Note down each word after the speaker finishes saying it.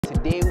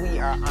Today we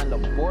are on the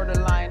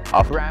borderline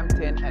of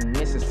Brampton and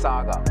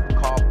Mississauga,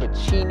 called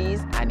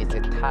Pacini'S, and it's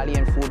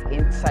Italian food.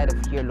 Inside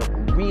of here look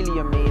really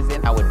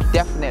amazing. I would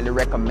definitely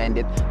recommend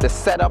it. The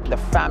setup, the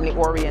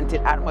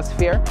family-oriented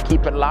atmosphere.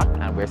 Keep it locked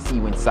and we'll see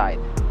you inside.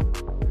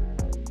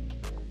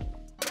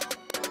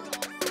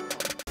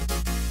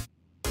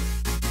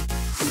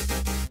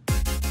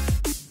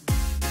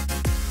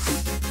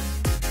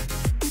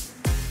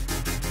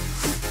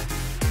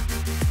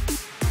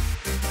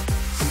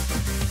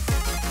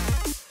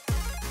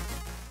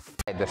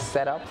 The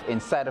setup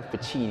inside of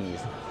Pacini'S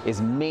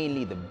is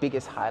mainly the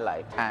biggest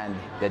highlight, and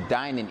the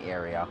dining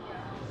area.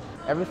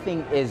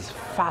 Everything is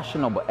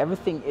fashionable.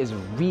 Everything is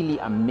really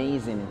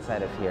amazing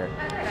inside of here.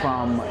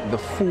 From the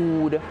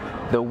food,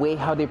 the way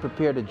how they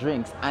prepare the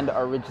drinks, and the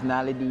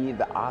originality,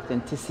 the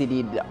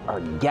authenticity, the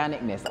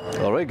organicness.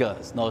 All right,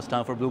 guys, now it's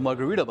time for Blue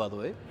Margarita, by the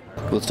way.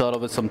 We'll start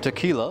off with some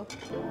tequila.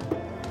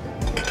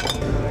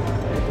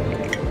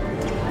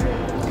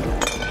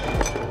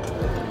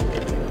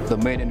 The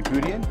main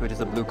ingredient, which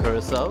is a blue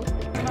curacao.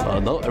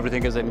 No,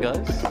 everything is in,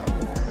 guys.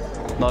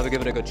 Now we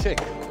give it a good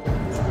shake.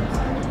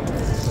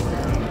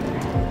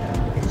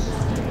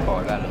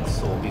 Oh, that looks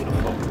so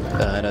beautiful.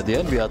 And at the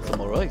end, we add some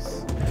more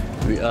rice.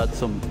 We add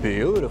some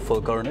beautiful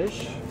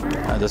garnish.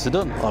 And this is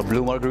done, our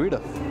blue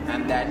margarita.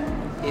 And that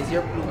is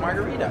your blue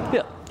margarita.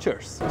 Yeah,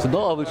 cheers. So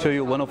now I will show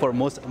you one of our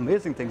most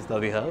amazing things that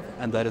we have,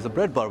 and that is a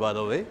bread bar, by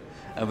the way,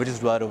 and which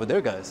is right over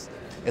there, guys.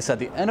 It's at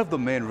the end of the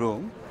main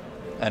room.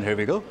 And here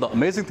we go. The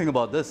amazing thing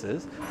about this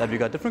is that we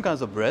got different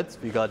kinds of breads,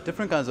 we got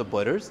different kinds of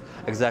butters,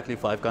 exactly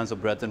 5 kinds of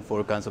breads and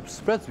 4 kinds of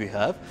spreads we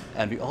have,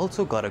 and we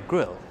also got a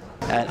grill.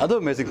 And other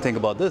amazing thing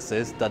about this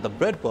is that the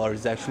bread bar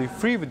is actually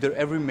free with your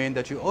every main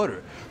that you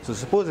order. So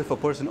suppose if a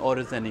person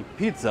orders any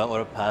pizza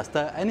or a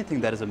pasta, anything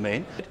that is a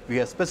main, we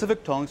have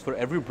specific tongs for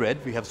every bread,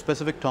 we have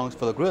specific tongs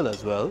for the grill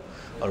as well,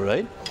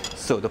 alright?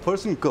 So the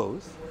person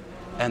goes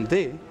and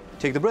they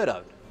take the bread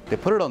out, they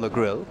put it on the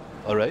grill,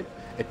 alright?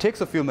 It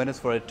takes a few minutes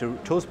for it to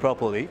toast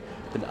properly.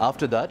 Then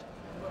after that,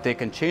 they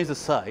can change the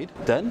side.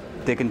 Then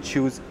they can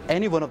choose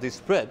any one of these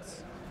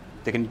spreads.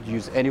 They can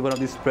use any one of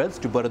these spreads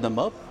to butter them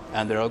up,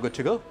 and they're all good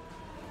to go.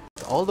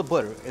 All the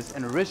butter is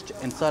enriched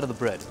inside of the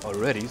bread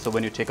already, so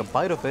when you take a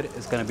bite of it,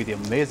 it's going to be the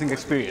amazing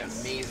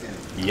experience. Amazing.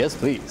 Yes,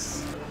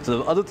 please. So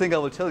the other thing I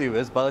will tell you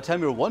is, by the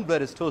time your one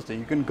bread is toasted,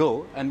 you can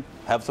go and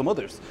have some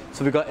others.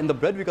 So we got in the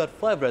bread, we got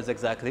 5 breads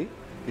exactly.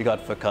 We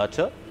got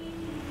focaccia,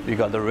 we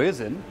got the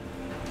raisin,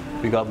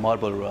 we got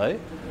marble rye,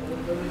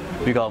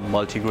 we got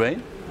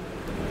multigrain,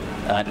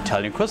 and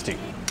Italian crusty.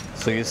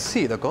 So you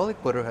see the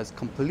garlic butter has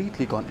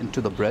completely gone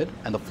into the bread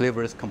and the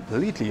flavor is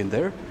completely in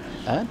there,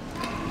 and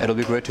it'll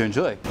be great to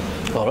enjoy.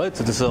 Alright,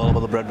 so this is all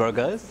about the bread bar,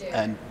 guys,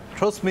 and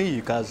trust me,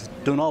 you guys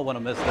do not want to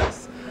miss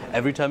this.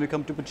 Every time you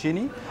come to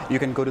Pacini, you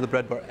can go to the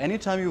bread bar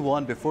anytime you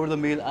want, before the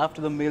meal,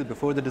 after the meal,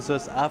 before the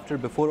desserts, after,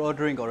 before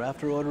ordering or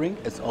after ordering.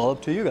 It's all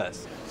up to you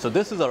guys. So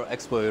this is our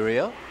expo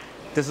area.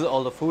 This is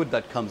all the food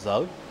that comes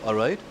out,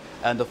 alright?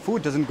 And the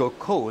food doesn't go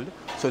cold,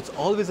 so it's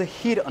always a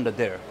heat under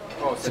there.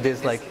 Oh, so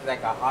there's like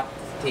a hot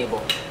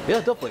table. Yeah,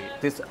 definitely.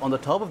 This on the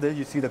top of this,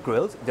 you see the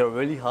grills. They're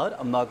really hot.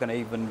 I'm not gonna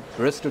even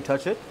risk to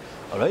touch it.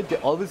 All right. They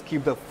always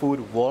keep the food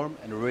warm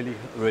and really,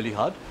 really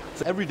hot.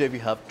 So every day we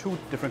have 2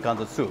 different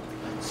kinds of soup.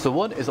 So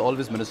one is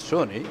always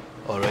minestrone.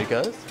 All right,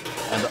 guys.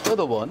 And the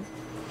other one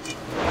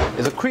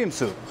is a cream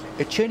soup.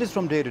 It changes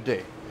from day to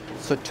day.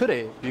 So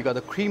today we got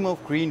the cream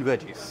of green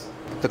veggies.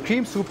 The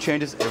cream soup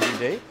changes every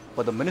day,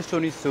 but the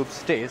minestrone soup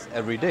stays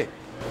every day.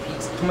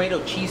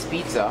 Tomato cheese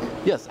pizza.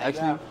 Yes,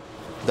 actually,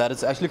 that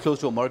is actually close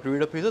to a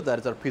margherita pizza. That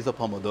is our pizza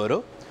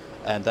pomodoro,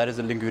 and that is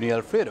a linguine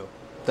alfredo.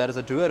 That is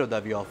a duetto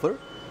that we offer.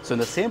 So in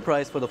the same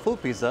price for the full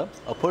pizza,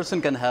 a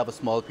person can have a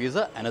small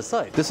pizza and a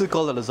side. This is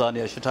called a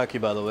lasagna shiitake,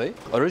 by the way.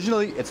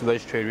 Originally, it's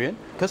vegetarian.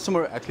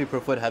 Customer actually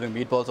preferred having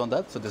meatballs on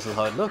that, so this is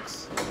how it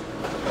looks.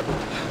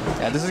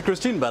 And this is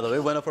Christine, by the way,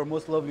 one of our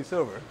most lovely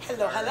server.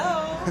 Hello,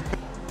 hello.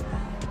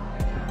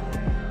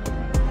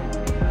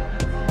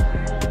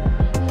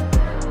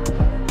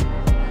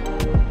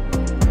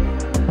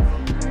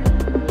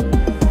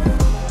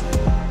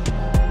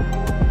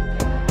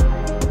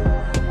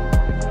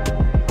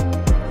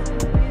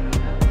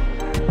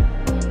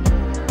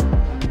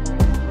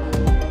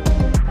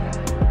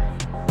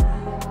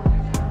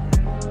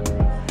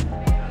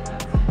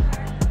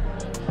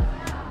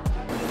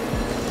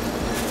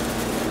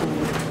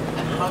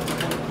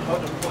 How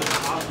to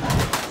put all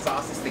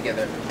sauces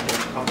together when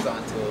it comes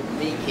on to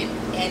making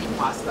any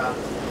pasta.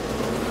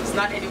 It's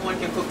not anyone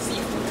can cook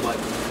seafood, but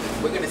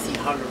we're gonna see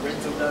how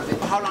Lorenzo does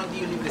it. How long do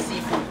you leave the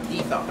seafood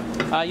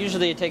dethaw?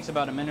 Usually it takes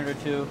about a minute or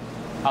 2.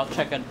 I'll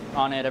check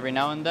on it every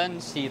now and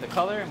then, see the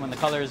color, and when the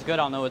color is good,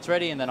 I'll know it's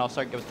ready, and then I'll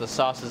start with the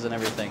sauces and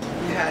everything.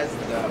 He has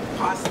the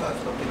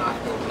pastas looking on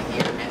over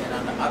here, and then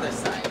on the other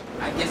side,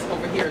 I guess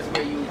over here is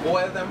where you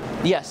boil them?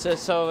 Yes,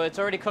 so it's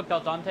already cooked al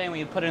dente, and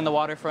we put it in the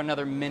water for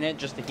another minute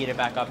just to heat it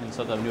back up, and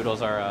so the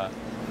noodles are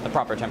the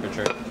proper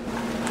temperature.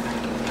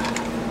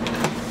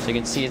 So you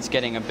can see it's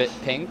getting a bit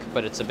pink,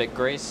 but it's a bit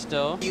gray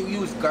still. You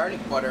use garlic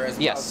butter as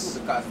well too,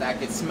 because I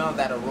could smell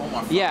that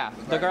aroma from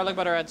the garlic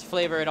butter adds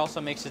flavor. It also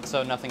makes it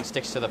so nothing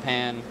sticks to the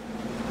pan,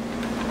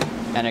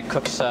 and it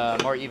cooks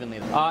more evenly.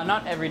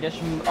 Not every dish,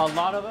 a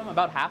lot of them,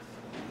 about half,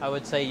 I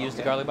would say, use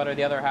the garlic butter.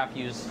 The other half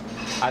use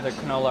either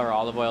canola or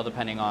olive oil,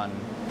 depending on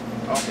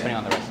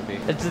the recipe.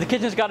 The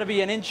kitchen's got to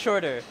be an inch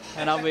shorter,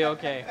 and I'll be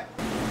okay.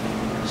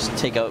 Just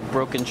take out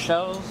broken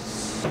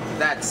shells.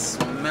 That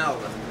smell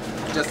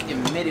just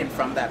emitting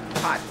from that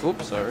pot.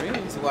 Oops, sorry.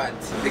 Is what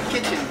the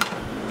kitchen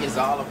is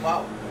all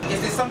about.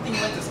 Is this something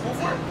you went to school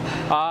for?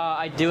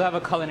 I do have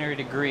a culinary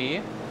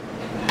degree.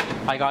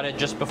 I got it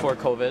just before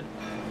COVID.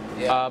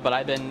 Yeah. But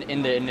I've been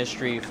in the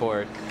industry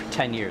for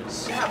 10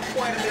 years. You have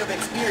quite a bit of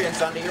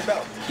experience under your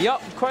belt.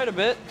 Yep, quite a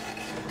bit.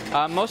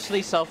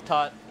 Mostly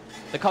self-taught.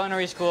 The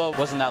culinary school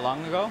wasn't that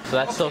long ago, so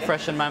that's still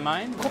fresh in my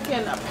mind. Cooking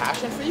a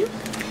passion for you?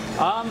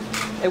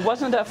 It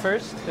wasn't at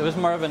first. It was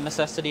more of a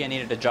necessity. I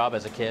needed a job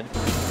as a kid.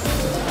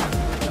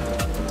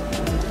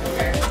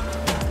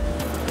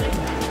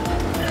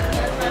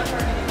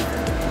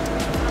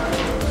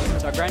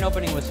 So our grand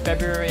opening was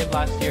February of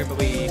last year, but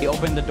we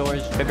opened the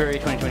doors February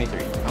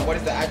 2023. And what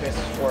is the address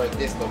for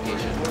this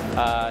location?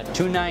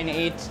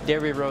 298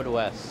 Dairy Road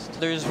West.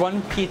 There's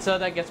one pizza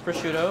that gets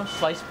prosciutto,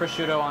 sliced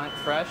prosciutto on it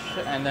fresh,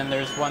 and then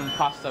there's one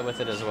pasta with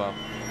it as well.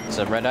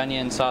 So red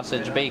onion,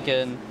 sausage,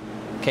 bacon,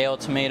 kale,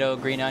 tomato,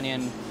 green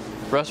onion,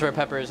 roasted red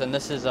peppers, and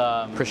this is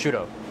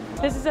prosciutto.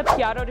 This is a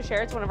piatto di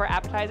share. It's one of our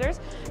appetizers.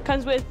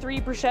 Comes with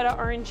 3 bruschetta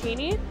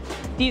arancini.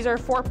 These are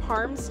 4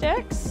 parm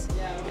sticks,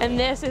 and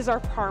this is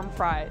our parm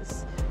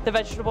fries. The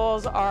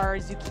vegetables are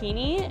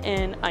zucchini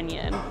and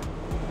onion.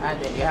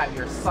 And then you have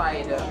your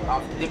side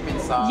of dipping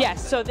sauce.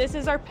 Yes, so this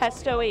is our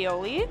pesto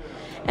aioli,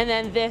 and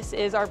then this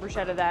is our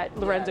bruschetta that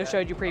Lorenzo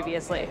showed you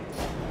previously.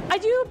 I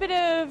do a bit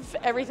of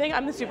everything.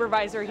 I'm the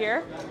supervisor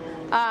here,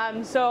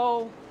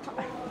 so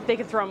they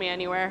can throw me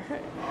anywhere.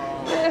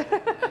 And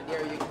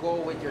there you go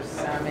with your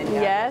salmon.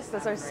 Yes,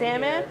 that's our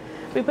salmon.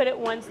 We put it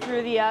once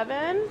through the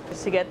oven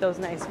just to get those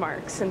nice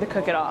marks and to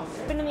cook it off.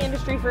 I've been in the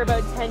industry for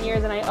about 10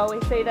 years, and I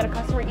always say that a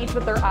customer eats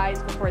with their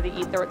eyes before they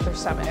eat their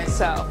stomach.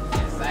 So,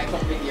 I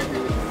completely agree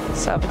with you.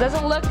 So if it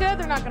doesn't look good,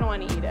 they're not going to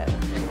want to eat it.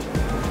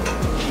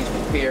 She's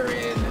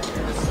preparing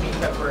the sweet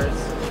peppers.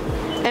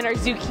 And our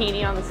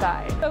zucchini on the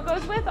side. So it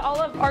goes with all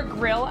of our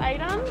grill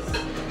items.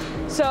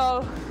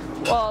 So,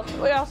 well,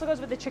 it also goes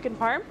with the chicken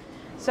parm.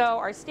 So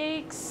our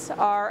steaks,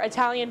 our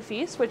Italian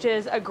feast, which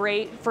is a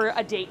great for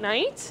a date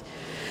night.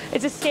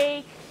 It's a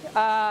steak,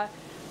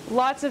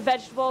 lots of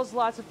vegetables,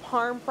 lots of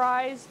parm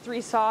fries,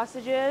 3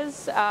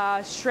 sausages,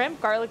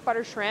 shrimp, garlic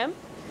butter shrimp.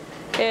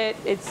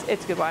 It's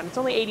a good one. It's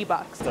only 80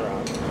 bucks.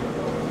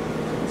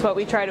 That's what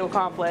we try to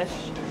accomplish.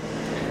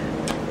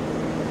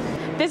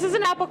 This is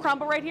an apple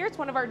crumble right here. It's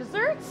one of our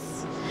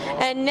desserts.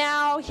 And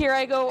now here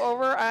I go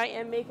over, I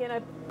am making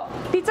a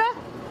pizza.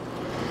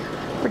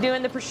 We're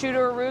doing the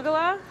prosciutto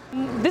arugula.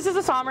 This is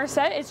a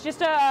Somerset. It's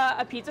just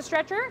a pizza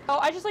stretcher. Oh,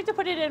 I just like to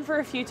put it in for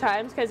a few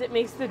times because it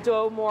makes the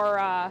dough more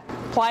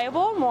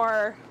pliable,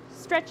 more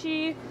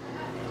stretchy,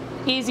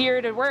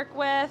 easier to work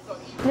with.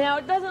 Now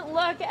it doesn't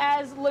look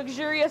as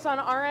luxurious on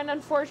our end,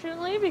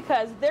 unfortunately,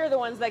 because they're the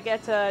ones that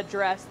get to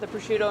dress the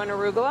prosciutto and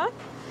arugula.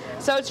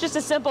 So it's just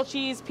a simple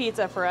cheese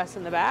pizza for us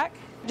in the back.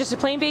 Just a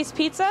plain-based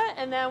pizza,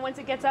 and then once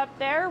it gets up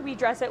there, we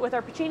dress it with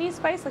our Pacini'S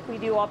spice like we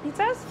do all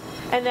pizzas.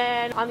 And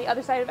then on the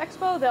other side of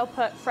Expo, they'll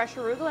put fresh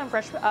arugula and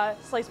fresh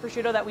sliced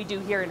prosciutto that we do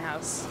here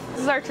in-house. This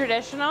is our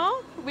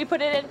traditional. We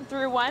put it in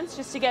through once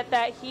just to get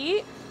that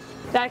heat.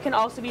 That can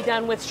also be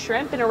done with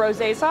shrimp in a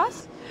rosé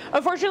sauce.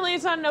 Unfortunately,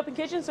 it's not an open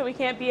kitchen, so we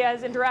can't be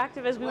as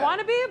interactive as we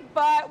want to be,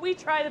 but we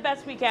try the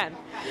best we can.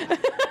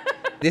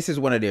 This is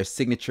one of their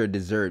signature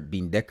dessert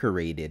being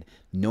decorated,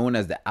 known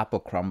as the apple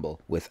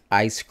crumble with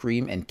ice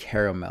cream and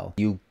caramel.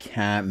 You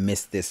can't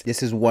miss this.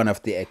 This is one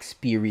of the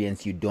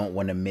experience you don't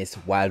want to miss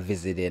while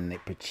visiting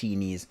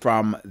Pacini'S.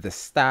 From the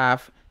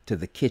staff to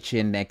the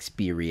kitchen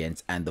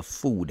experience and the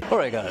food.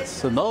 Alright guys,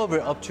 so now we're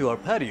up to our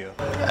patio,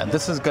 and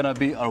this is gonna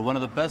be one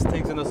of the best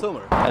things in the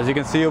summer. As you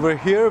can see over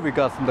here, we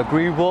got some the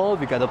green wall,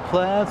 we got the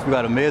plants, we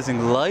got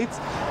amazing lights,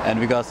 and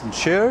we got some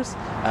chairs,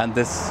 and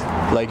this,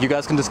 like, you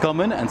guys can just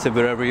come in and sit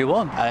wherever you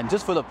want. And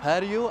just for the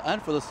patio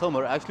and for the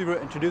summer, actually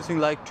we're introducing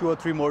like 2 or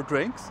 3 more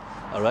drinks,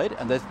 alright,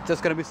 and that's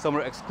just gonna be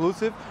summer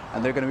exclusive,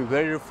 and they're gonna be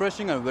very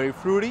refreshing and very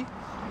fruity,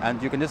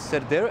 and you can just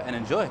sit there and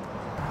enjoy.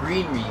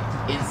 Greenery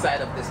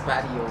inside of this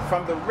patio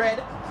from the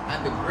red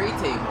and the gray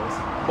tables,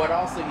 but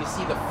also you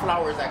see the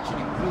flowers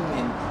actually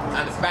blooming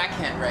on the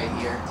backhand right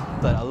here.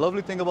 But a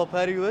lovely thing about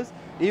patio is,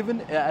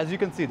 even as you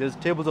can see, there's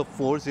tables of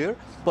 4s here,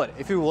 but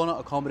if you want to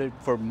accommodate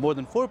for more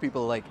than 4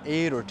 people, like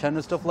 8 or 10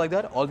 and stuff like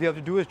that, all you have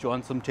to do is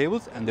join some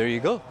tables, and there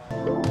you go.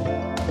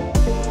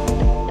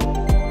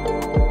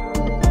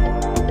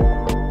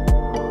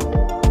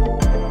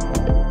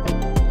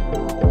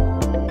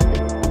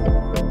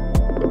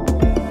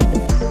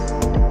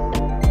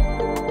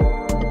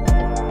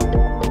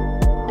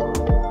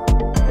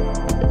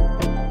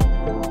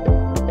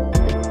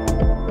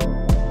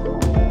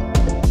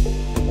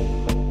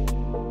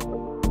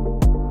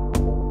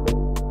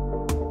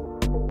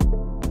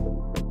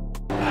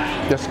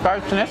 The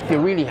starchiness, it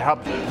really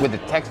helps with the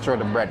texture of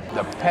the bread.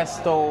 The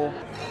pesto,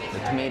 the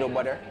tomato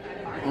butter.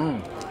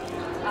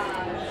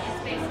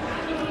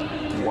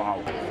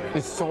 Wow,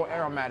 it's so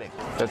aromatic.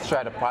 Let's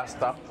try the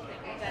pasta.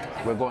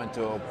 We're going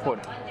to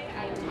put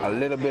a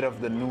little bit of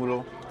the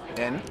noodle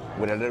in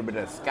with a little bit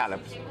of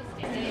scallops.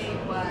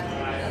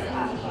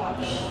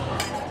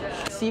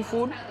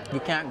 Seafood,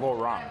 you can't go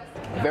wrong.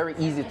 Very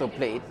easy to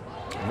plate,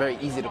 very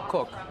easy to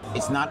cook.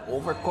 It's not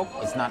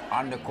overcooked, it's not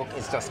undercooked,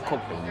 it's just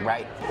cooked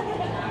right.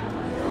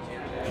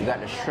 You got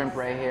the shrimp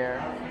right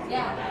here.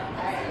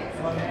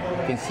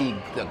 You can see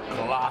the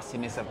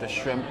glossiness of the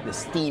shrimp, the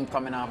steam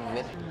coming off of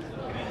it.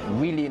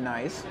 Really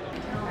nice.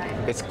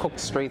 It's cooked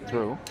straight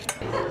through.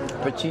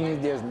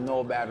 Pacini's, there's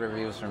no bad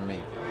reviews from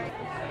me.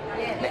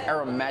 The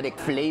aromatic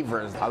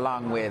flavors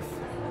along with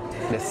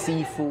the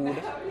seafood,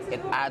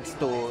 it adds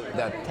to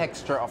the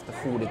texture of the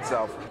food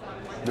itself.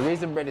 The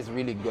raisin bread is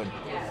really good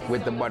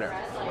with the butter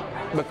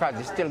because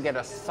you still get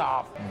a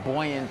soft,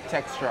 buoyant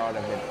texture out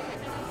of it.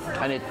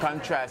 And it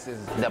contrasts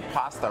the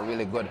pasta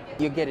really good.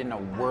 You're getting a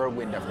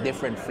whirlwind of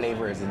different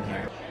flavors in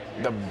here.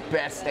 The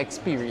best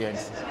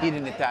experience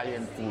eating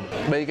Italian food.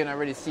 But you can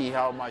already see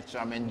how much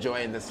I'm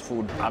enjoying this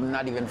food. I'm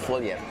not even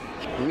full yet.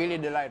 Really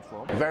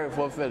delightful, very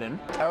fulfilling.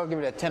 I will give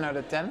it a 10 out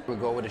of 10. We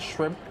go with the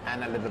shrimp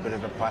and a little bit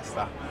of the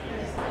pasta.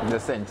 The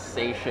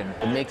sensation,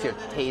 it makes your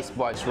taste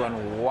buds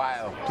run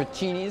wild.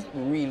 Pacini's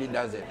really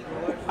does it.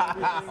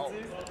 Wow.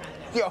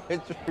 Yo,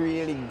 it's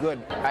really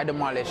good. I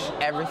demolish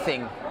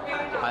everything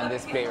on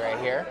this plate right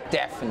here.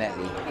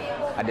 Definitely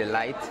a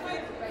delight.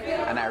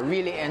 And I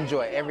really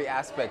enjoy every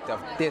aspect of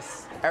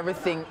this.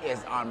 Everything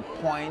is on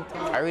point.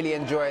 I really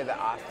enjoy the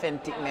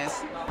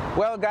authenticness.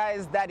 Well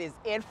guys, that is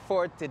it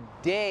for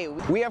today.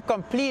 We have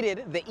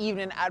completed the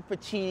evening at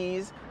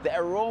Pacini's. The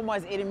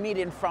aromas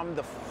emanating from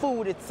the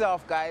food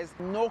itself, guys.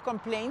 No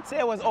complaints.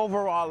 It was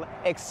overall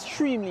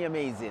extremely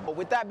amazing. But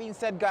with that being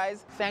said,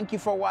 guys, thank you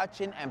for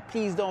watching and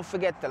please don't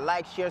forget to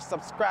like, share,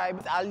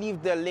 subscribe. I'll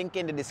leave the link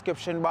in the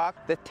description box.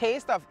 The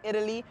Taste of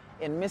Italy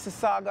in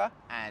Mississauga,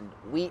 and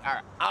we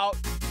are out.